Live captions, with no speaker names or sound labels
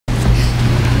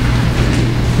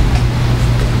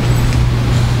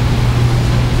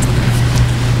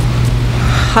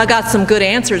I got some good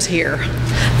answers here.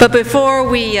 But before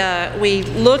we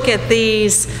look at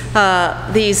these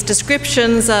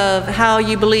descriptions of how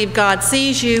you believe God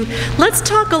sees you, let's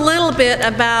talk a little bit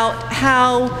about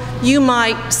how you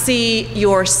might see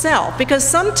yourself. Because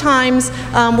sometimes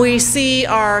how we see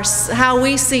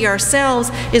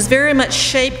ourselves is very much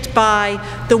shaped by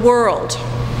the world,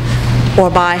 or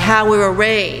by how we were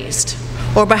raised,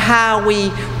 or by how we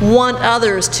want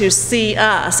others to see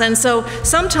us. And so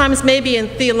sometimes, maybe in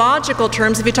theological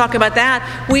terms, if you talk about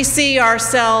that, we see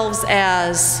ourselves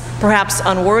as perhaps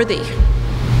unworthy,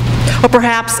 or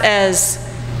perhaps as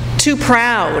too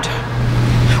proud,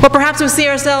 or perhaps we see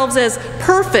ourselves as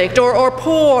perfect, or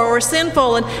poor, or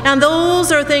sinful, and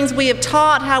those are things we have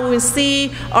taught how we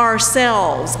see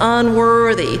ourselves,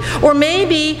 unworthy. Or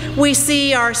maybe we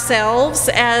see ourselves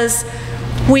as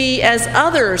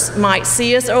others might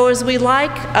see us, or as we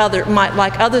might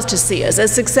like others to see us,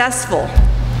 as successful,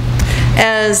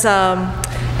 as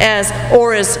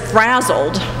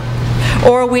frazzled,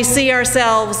 or we see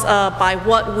ourselves by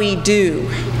what we do.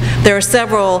 There are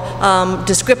several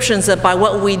descriptions of by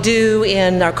what we do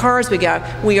in our cards we got.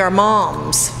 We are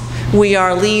moms. We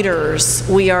are leaders,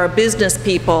 we are business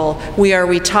people, we are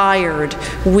retired,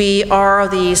 we are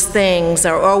these things,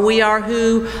 or we are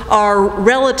who our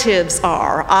relatives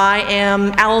are. I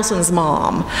am Allison's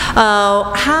mom.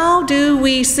 How do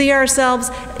we see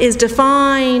ourselves is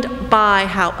defined by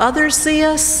how others see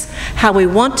us, how we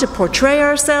want to portray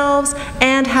ourselves,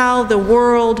 and how the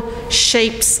world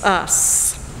shapes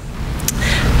us.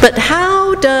 But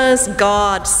how does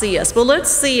God see us? Well,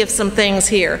 let's see if some things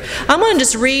here. I'm going to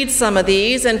just read some of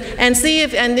these and see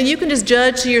if, and then you can just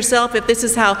judge to yourself if this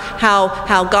is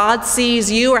how God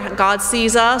sees you, or how God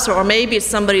sees us, or maybe it's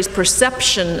somebody's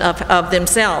perception of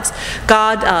themselves.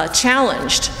 God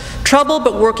challenged, troubled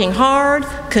but working hard,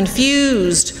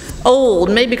 confused, old.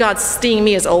 Maybe God's seeing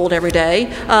me as old every day.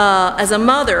 As a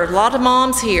mother, a lot of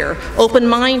moms here,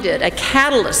 open-minded, a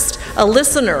catalyst, a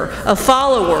listener, a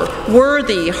follower,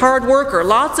 worthy, hard worker,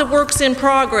 lots of works in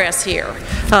progress here.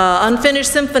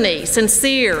 Unfinished symphony,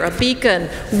 sincere, a beacon,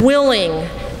 willing,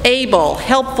 able,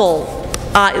 helpful.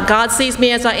 God sees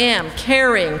me as I am,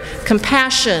 caring,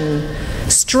 compassion,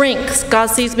 strength.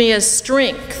 God sees me as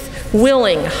strength.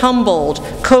 Willing, humbled,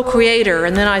 co-creator,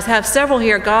 and then I have several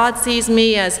here. God sees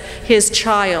me as his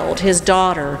child, his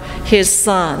daughter, his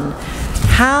son.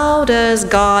 How does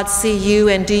God see you,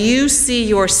 and do you see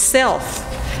yourself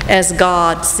as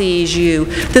God sees you?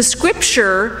 The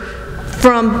scripture,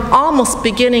 from almost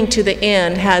beginning to the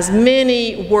end, has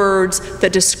many words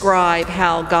that describe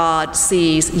how God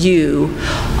sees you,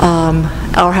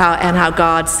 or how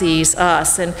God sees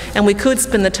us. And we could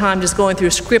spend the time just going through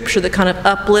scripture that kind of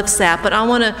uplifts that, but I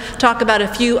want to talk about a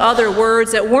few other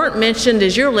words that weren't mentioned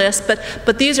as your list,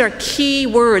 but these are key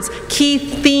words, key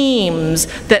themes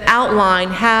that outline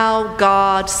how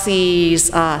God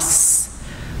sees us.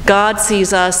 God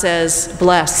sees us as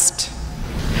blessed,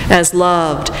 as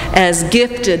loved, as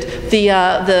gifted.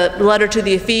 The letter to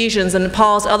the Ephesians and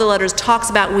Paul's other letters talks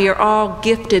about we are all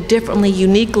gifted differently,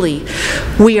 uniquely.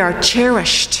 We are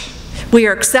cherished. We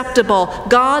are acceptable.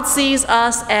 God sees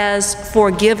us as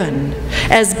forgiven,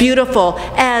 as beautiful,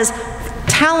 as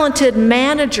talented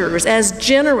managers, as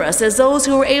generous, as those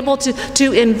who are able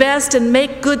to invest and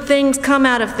make good things come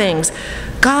out of things.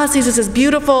 God sees us as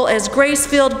beautiful, as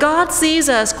grace-filled. God sees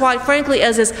us, quite frankly,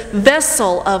 as this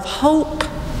vessel of hope,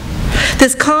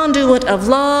 this conduit of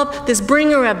love, this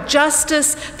bringer of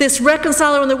justice, this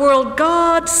reconciler in the world.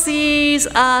 God sees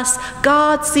us.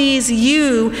 God sees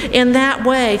you in that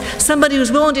way. Somebody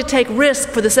who's willing to take risk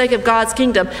for the sake of God's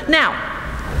kingdom. Now,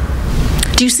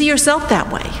 do you see yourself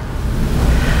that way?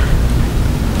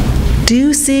 Do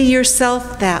you see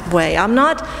yourself that way? I'm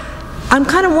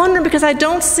kind of wondering, because I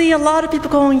don't see a lot of people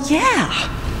going,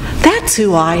 yeah, that's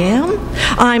who I am.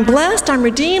 I'm blessed, I'm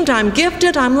redeemed, I'm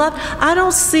gifted, I'm loved. I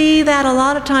don't see that a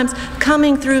lot of times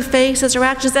coming through faces or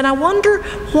actions, and I wonder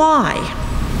why.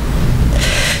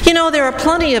 You know, there are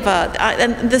plenty of,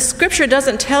 and the scripture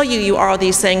doesn't tell you are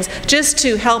these things just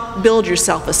to help build your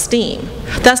self-esteem.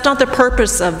 That's not the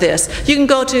purpose of this. You can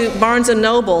go to Barnes &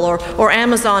 Noble or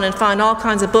Amazon and find all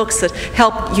kinds of books that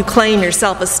help you claim your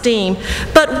self-esteem.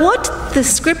 But what the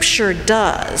scripture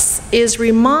does is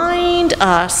remind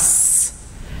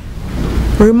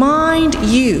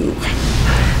you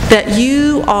that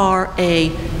you are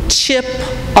a chip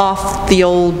off the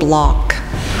old block.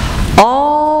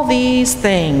 All these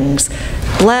things,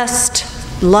 blessed,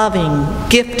 loving,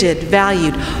 gifted,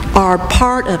 valued, are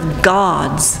part of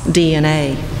God's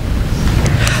DNA.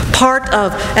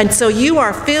 And so you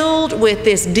are filled with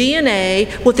this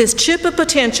DNA, with this chip of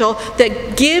potential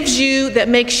that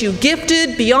makes you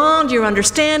gifted beyond your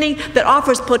understanding, that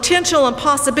offers potential and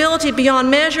possibility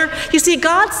beyond measure. You see,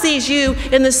 God sees you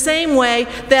in the same way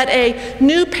that a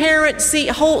new parent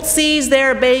sees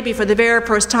their baby for the very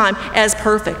first time, as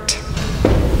perfect,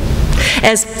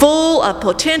 as full of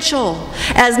potential,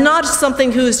 as not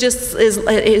something who's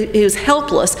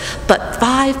helpless, but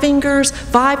 5 fingers,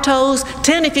 5 toes,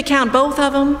 10 if you count both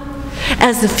of them,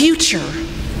 as the future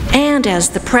and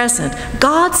as the present.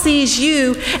 God sees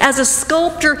you as a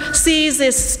sculptor sees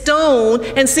this stone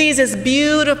and sees this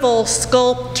beautiful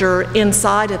sculpture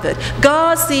inside of it.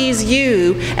 God sees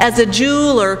you as a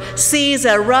jeweler sees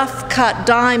a rough-cut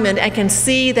diamond and can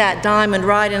see that diamond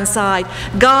right inside.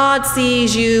 God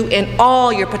sees you in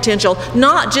all your potential,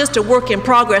 not just a work in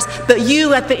progress, but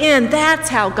you at the end. That's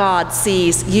how God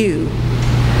sees you,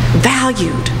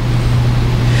 valued.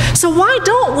 So why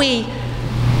don't we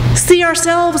see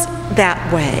ourselves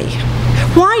that way?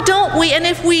 Why don't we, and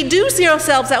if we do see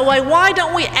ourselves that way, why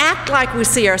don't we act like we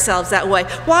see ourselves that way?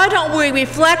 Why don't we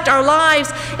reflect our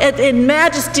lives in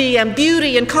majesty and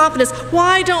beauty and confidence?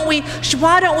 Why don't we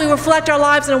reflect our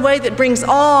lives in a way that brings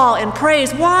awe and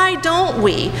praise? Why don't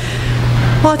we?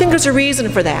 Well, I think there's a reason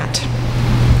for that.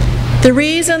 The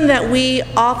reason that we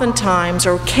oftentimes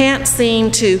can't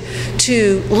seem to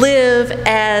live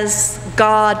as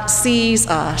God sees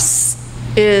us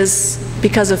is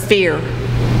because of fear.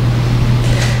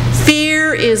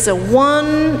 Fear is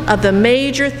one of the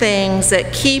major things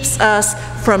that keeps us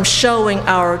from showing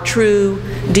our true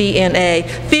DNA.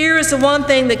 Fear is the one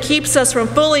thing that keeps us from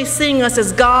fully seeing us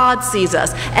as God sees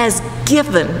us, as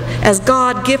given, as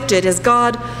God gifted, as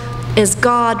God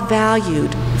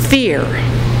valued. Fear.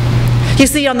 You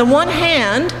see, on the one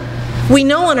hand, we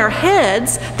know in our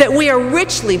heads that we are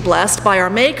richly blessed by our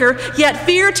Maker, yet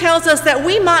fear tells us that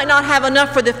we might not have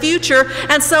enough for the future,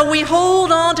 and so we hold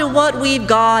on to what we've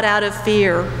got out of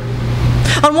fear.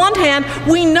 On one hand,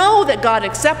 we know that God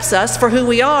accepts us for who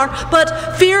we are,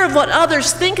 but fear of what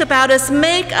others think about us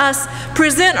make us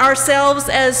present ourselves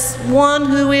as one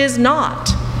who is not.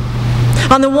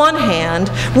 On the one hand,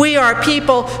 we are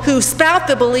people who spout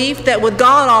the belief that with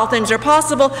God all things are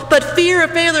possible, but fear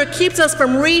of failure keeps us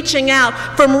from reaching out,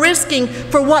 from risking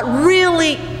for what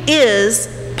really is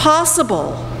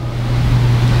possible.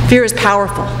 Fear is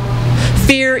powerful.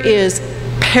 Fear is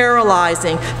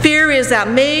paralyzing. Fear is that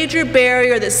major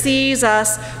barrier that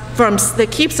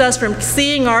keeps us from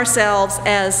seeing ourselves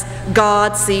as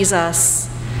God sees us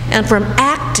and from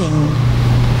acting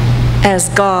as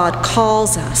God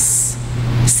calls us.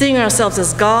 Seeing ourselves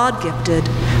as God-gifted,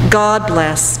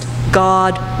 God-blessed,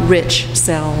 God-rich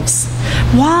selves.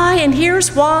 Why? And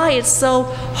here's why it's so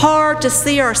hard to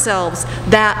see ourselves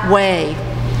that way.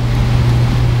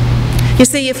 You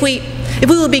see, if we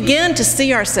will begin to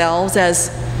see ourselves as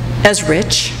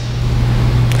rich,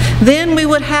 then we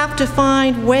would have to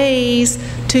find ways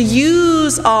to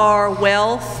use our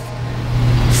wealth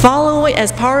following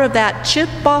as part of that chip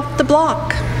off the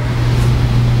block.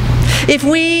 If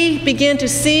we begin to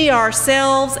see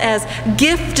ourselves as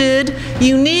gifted,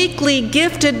 uniquely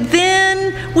gifted,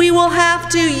 then we will have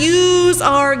to use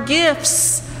our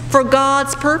gifts for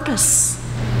God's purpose.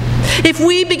 If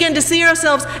we begin to see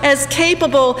ourselves as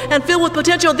capable and filled with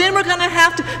potential, then we're going to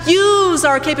have to use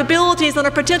our capabilities and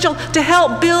our potential to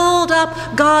help build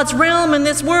up God's realm in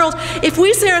this world. If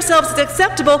we see ourselves as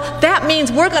acceptable, that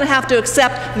means we're going to have to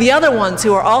accept the other ones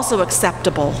who are also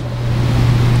acceptable.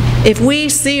 If we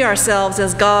see ourselves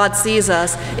as God sees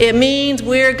us, it means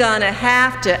we're going to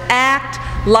have to act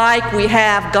like we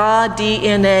have God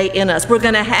DNA in us. We're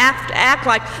going to have to act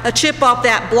like a chip off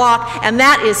that block, and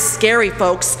that is scary,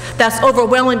 folks. That's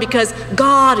overwhelming because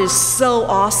God is so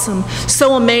awesome,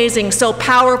 so amazing, so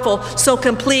powerful, so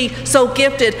complete, so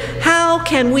gifted. How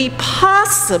can we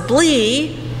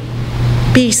possibly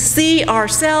see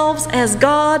ourselves as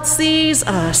God sees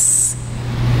us?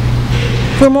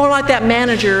 We're more like that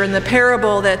manager in the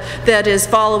parable that is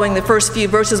following the first few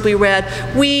verses we read.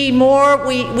 We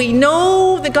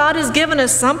know that God has given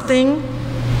us something,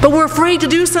 but we're afraid to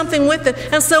do something with it,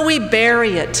 and so we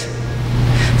bury it.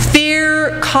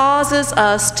 Fear causes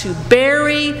us to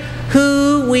bury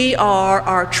who we are,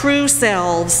 our true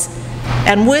selves,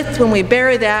 and when we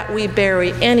bury that, we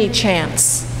bury any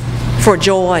chance for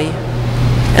joy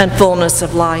and fullness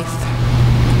of life.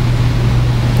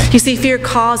 You see, fear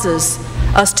causes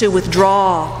us to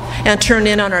withdraw and turn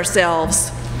in on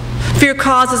ourselves. Fear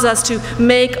causes us to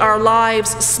make our lives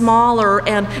smaller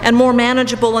and more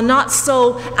manageable and not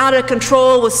so out of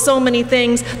control with so many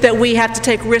things that we have to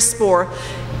take risks for.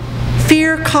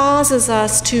 Fear causes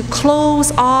us to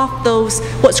close off those,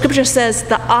 what Scripture says,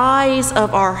 the eyes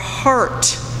of our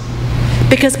heart,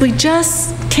 because we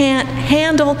just can't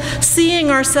handle seeing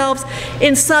ourselves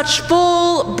in such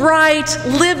full, bright,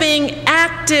 living,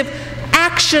 active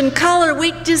action color.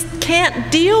 We just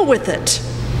can't deal with it.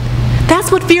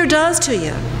 That's what fear does to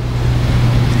you.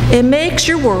 It makes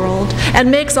your world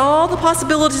and makes all the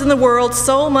possibilities in the world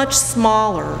so much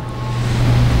smaller.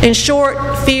 In short,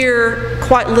 fear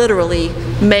quite literally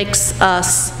makes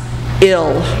us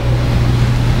ill.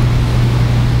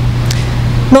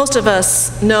 Most of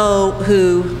us know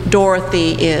who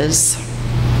Dorothy is.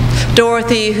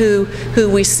 Dorothy, who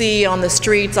we see on the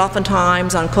streets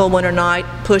oftentimes on cold winter night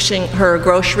pushing her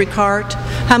grocery cart.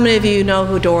 How many of you know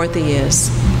who Dorothy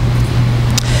is?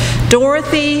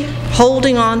 Dorothy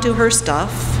holding on to her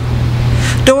stuff.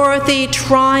 Dorothy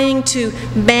trying to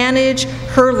manage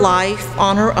her life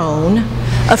on her own,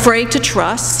 afraid to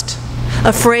trust,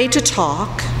 afraid to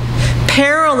talk,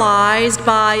 paralyzed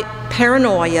by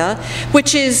paranoia,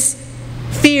 which is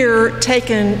fear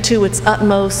taken to its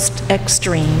utmost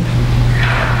extreme.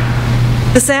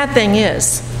 The sad thing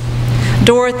is,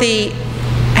 Dorothy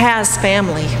has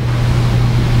family.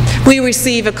 We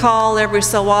receive a call every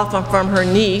so often from her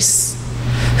niece,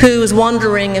 who's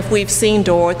wondering if we've seen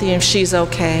Dorothy and if she's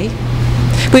okay.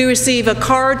 We receive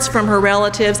cards from her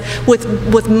relatives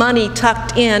with money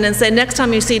tucked in and say, next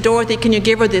time you see Dorothy, can you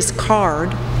give her this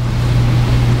card?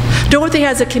 Dorothy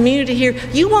has a community here.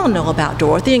 You all know about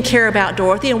Dorothy and care about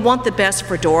Dorothy and want the best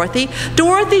for Dorothy.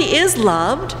 Dorothy is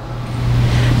loved,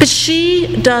 but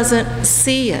she doesn't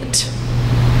see it.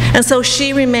 And so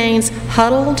she remains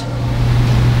huddled,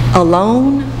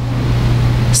 alone,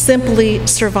 simply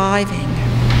surviving.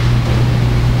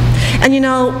 And you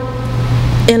know,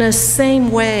 in a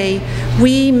same way,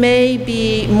 we may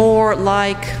be more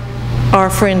like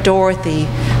our friend Dorothy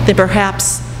than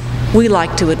perhaps we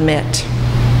like to admit.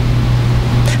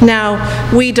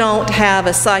 Now, we don't have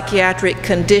a psychiatric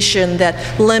condition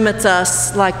that limits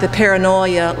us like the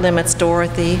paranoia limits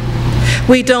Dorothy.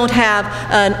 We don't have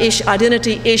an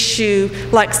identity issue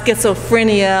like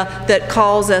schizophrenia that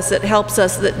calls us, that helps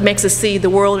us, that makes us see the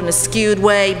world in a skewed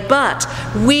way. But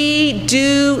we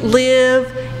do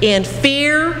live in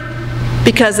fear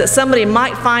because somebody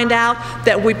might find out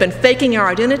that we've been faking our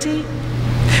identity.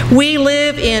 We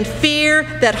live in fear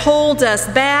that holds us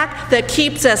back, that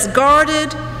keeps us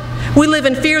guarded. We live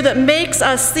in fear that makes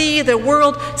us see the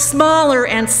world smaller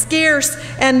and scarce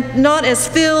and not as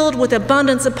filled with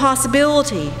abundance of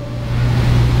possibility.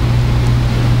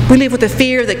 We live with a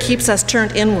fear that keeps us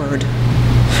turned inward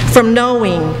from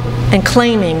knowing and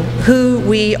claiming who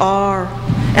we are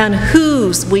and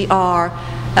whose we are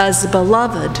as a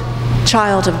beloved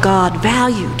child of God,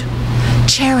 valued,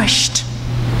 cherished,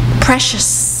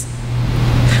 precious.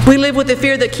 We live with the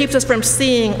fear that keeps us from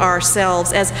seeing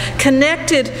ourselves as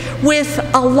connected with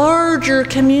a larger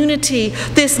community,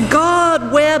 this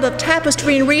God web of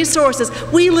tapestry and resources.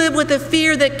 We live with the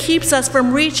fear that keeps us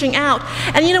from reaching out.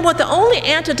 And you know what? The only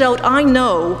antidote I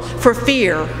know for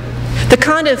fear, the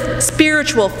kind of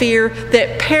spiritual fear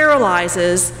that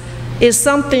paralyzes, is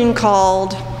something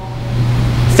called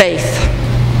faith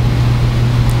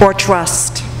or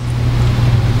trust.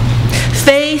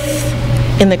 Faith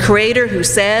in the Creator who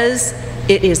says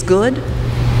it is good.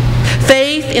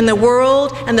 Faith in the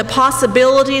world and the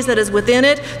possibilities that is within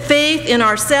it. Faith in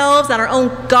ourselves and our own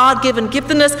God-given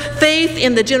giftedness. Faith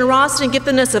in the generosity and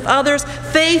giftedness of others.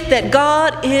 Faith that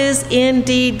God is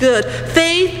indeed good.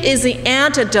 Faith is the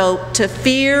antidote to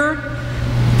fear,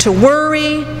 to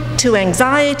worry, to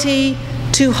anxiety,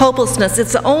 to hopelessness.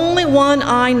 It's the only one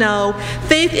I know.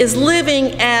 Faith is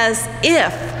living as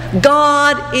if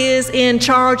God is in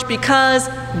charge because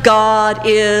God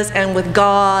is, and with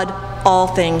God all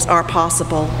things are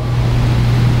possible.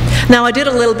 Now, I did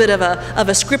a little bit of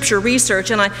a scripture research,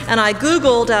 and I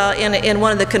Googled in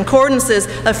one of the concordances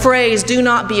a phrase, "Do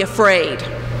not be afraid."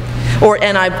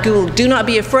 And I Googled, "Do not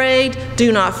be afraid,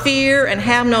 do not fear, and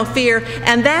have no fear."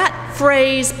 And that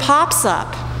phrase pops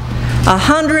up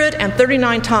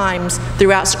 139 times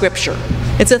throughout Scripture.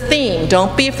 It's a theme.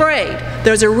 Don't be afraid.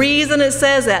 There's a reason it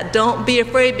says that. Don't be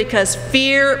afraid, because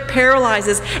fear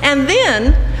paralyzes. And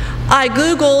then I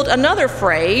Googled another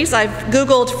phrase. I've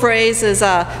Googled phrases,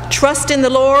 trust in the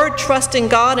Lord, trust in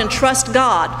God, and trust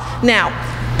God. Now,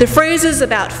 the phrases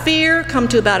about fear come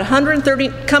to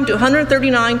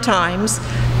 139 times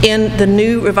in the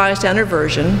New Revised Standard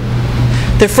Version.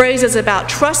 The phrases about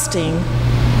trusting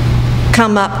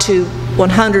come up to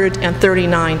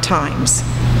 139 times.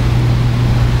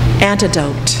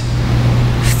 Antidote,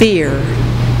 fear,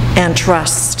 and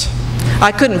trust.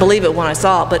 I couldn't believe it when I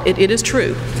saw it, but it is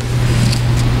true.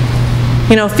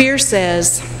 You know, fear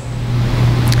says,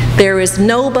 there is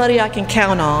nobody I can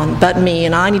count on but me,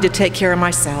 and I need to take care of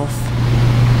myself.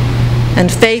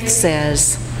 And faith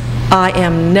says, I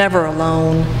am never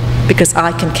alone because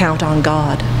I can count on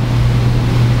God.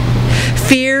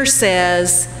 Fear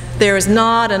says, there is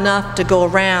not enough to go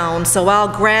around, so I'll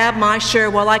grab my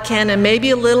share while I can and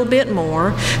maybe a little bit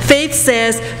more. Faith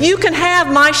says, you can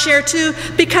have my share too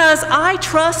because I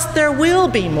trust there will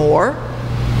be more,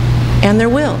 and there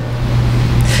will.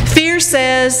 Fear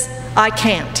says, I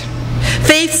can't.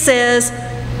 Faith says,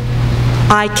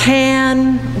 I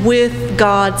can with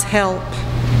God's help.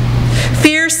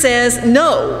 Fear says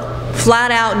no, flat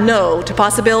out no to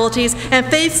possibilities, and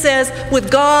faith says,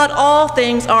 with God all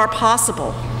things are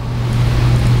possible.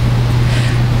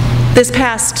 This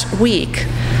past week,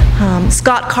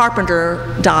 Scott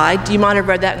Carpenter died. You might have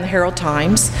read that in the Herald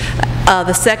Times.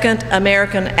 The second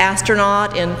American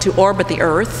astronaut to orbit the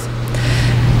Earth.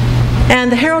 And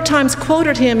the Herald Times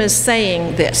quoted him as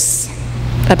saying this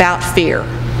about fear.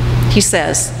 He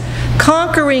says,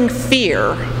 conquering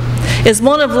fear is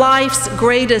one of life's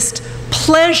greatest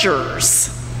pleasures.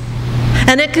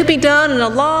 And it could be done in a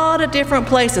lot of different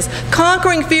places.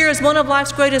 Conquering fear is one of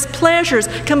life's greatest pleasures.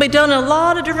 Can be done in a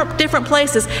lot of different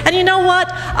places. And you know what?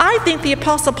 I think the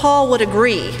Apostle Paul would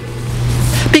agree.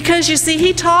 Because you see,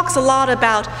 he talks a lot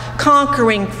about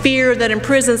conquering fear that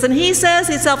imprisons. And he says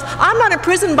himself, I'm not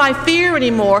imprisoned by fear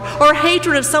anymore or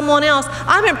hatred of someone else.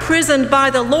 I'm imprisoned by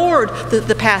the Lord,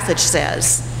 the passage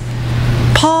says.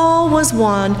 Paul was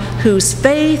one whose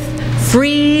faith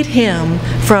freed him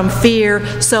from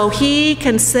fear, so he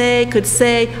could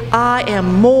say, I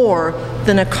am more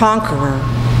than a conqueror.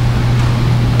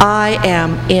 I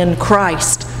am in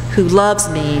Christ who loves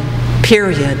me,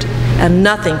 period, and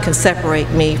nothing can separate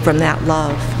me from that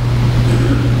love.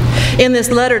 In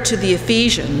this letter to the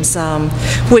Ephesians,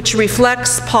 which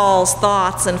reflects Paul's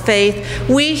thoughts and faith,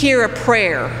 we hear a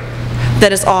prayer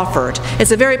that is offered.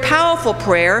 It's a very powerful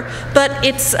prayer, but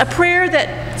it's a prayer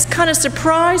that kind of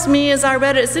surprised me as I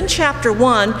read it. It's in chapter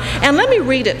 1, and let me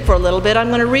read it for a little bit. I'm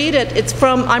going to read it.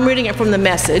 I'm reading it from the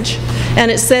Message, and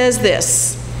it says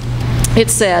this. It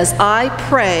says, I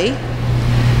pray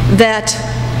that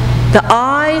the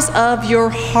eyes of your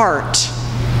heart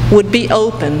would be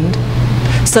opened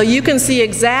so you can see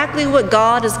exactly what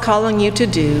God is calling you to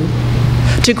do,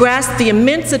 to grasp the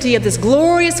immensity of this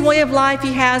glorious way of life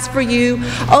He has for you.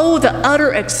 Oh, the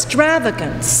utter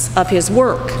extravagance of His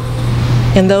work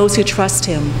in those who trust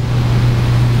Him.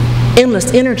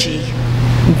 Endless energy,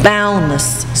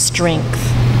 boundless strength.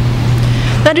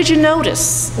 Now, did you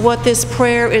notice what this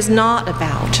prayer is not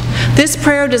about? This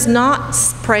prayer does not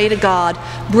pray to God,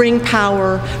 bring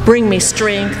power, bring me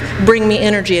strength, bring me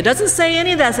energy. It doesn't say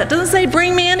any of that stuff. It doesn't say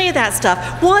bring me any of that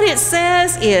stuff. What it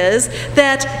says is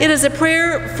that it is a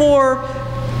prayer for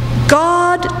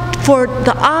God, for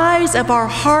the eyes of our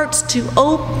hearts to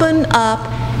open up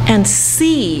and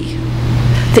see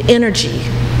the energy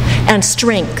and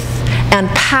strength and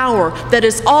power that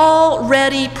is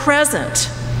already present.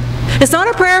 It's not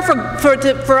a prayer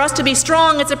for us to be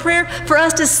strong. It's a prayer for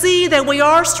us to see that we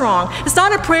are strong. It's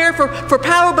not a prayer for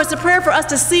power, but it's a prayer for us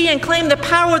to see and claim the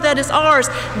power that is ours.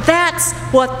 That's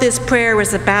what this prayer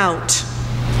is about.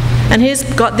 And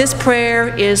this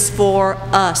prayer is for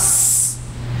us.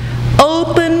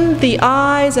 Open the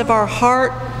eyes of our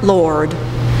heart, Lord,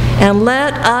 and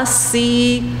let us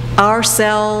see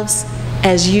ourselves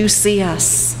as you see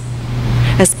us,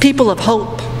 as people of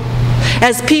hope,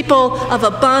 as people of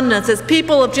abundance, as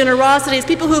people of generosity, as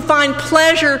people who find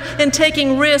pleasure in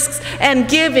taking risks and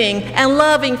giving and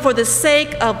loving for the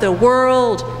sake of the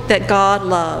world that God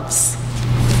loves.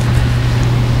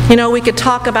 You know, we could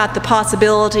talk about the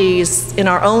possibilities in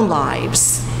our own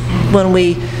lives when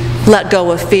we let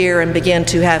go of fear and begin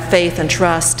to have faith and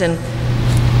trust. And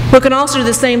we can also do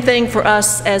the same thing for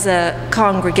us as a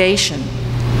congregation.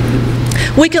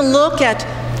 We can look at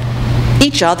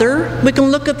each other. We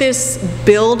can look at this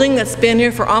building that's been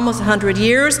here for almost 100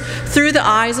 years through the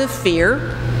eyes of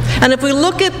fear. And if we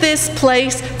look at this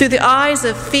place through the eyes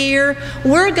of fear,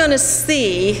 we're going to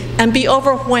see and be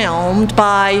overwhelmed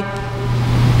by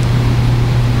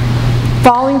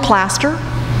falling plaster,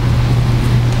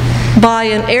 by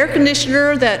an air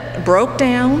conditioner that broke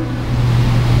down.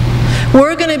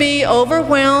 We're going to be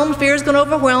overwhelmed. Fear is going to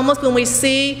overwhelm us when we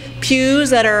see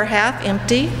pews that are half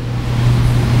empty.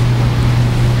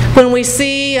 When we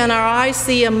see and our eyes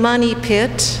see a money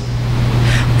pit,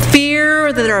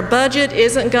 fear that our budget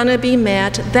isn't going to be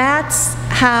met. That's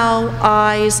how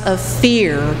eyes of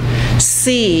fear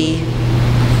see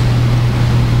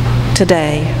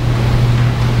today.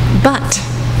 But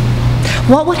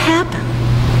what would happen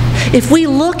If we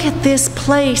look at this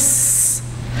place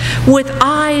with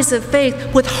eyes of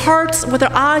faith, with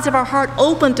our eyes of our heart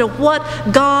open to what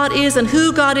God is and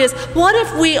who God is, what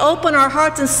if we open our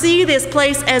hearts and see this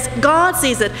place as God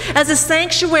sees it, as a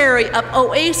sanctuary, an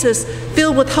oasis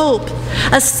filled with hope,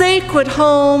 a sacred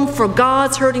home for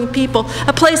God's hurting people,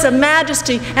 a place of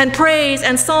majesty and praise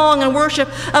and song and worship,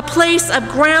 a place of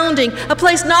grounding, a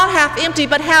place not half empty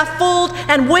but half full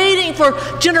and waiting for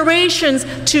generations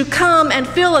to come and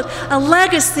fill it, a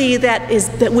legacy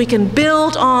that we can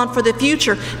build on for the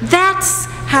future. That's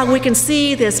how we can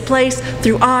see this place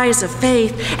through eyes of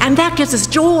faith, and that gives us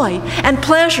joy and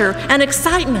pleasure and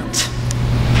excitement.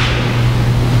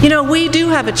 You know, we do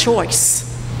have a choice.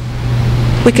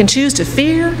 We can choose to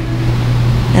fear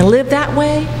and live that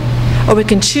way, or we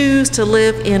can choose to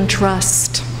live in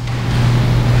trust.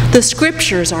 The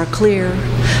scriptures are clear.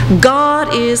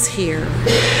 God is here,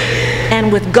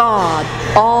 and with God,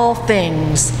 all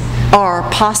things are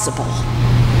possible.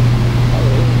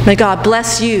 May God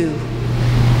bless you,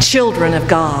 children of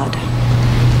God,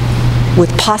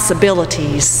 with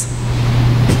possibilities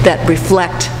that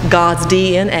reflect God's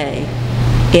DNA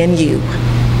in you.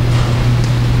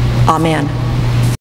 Amen.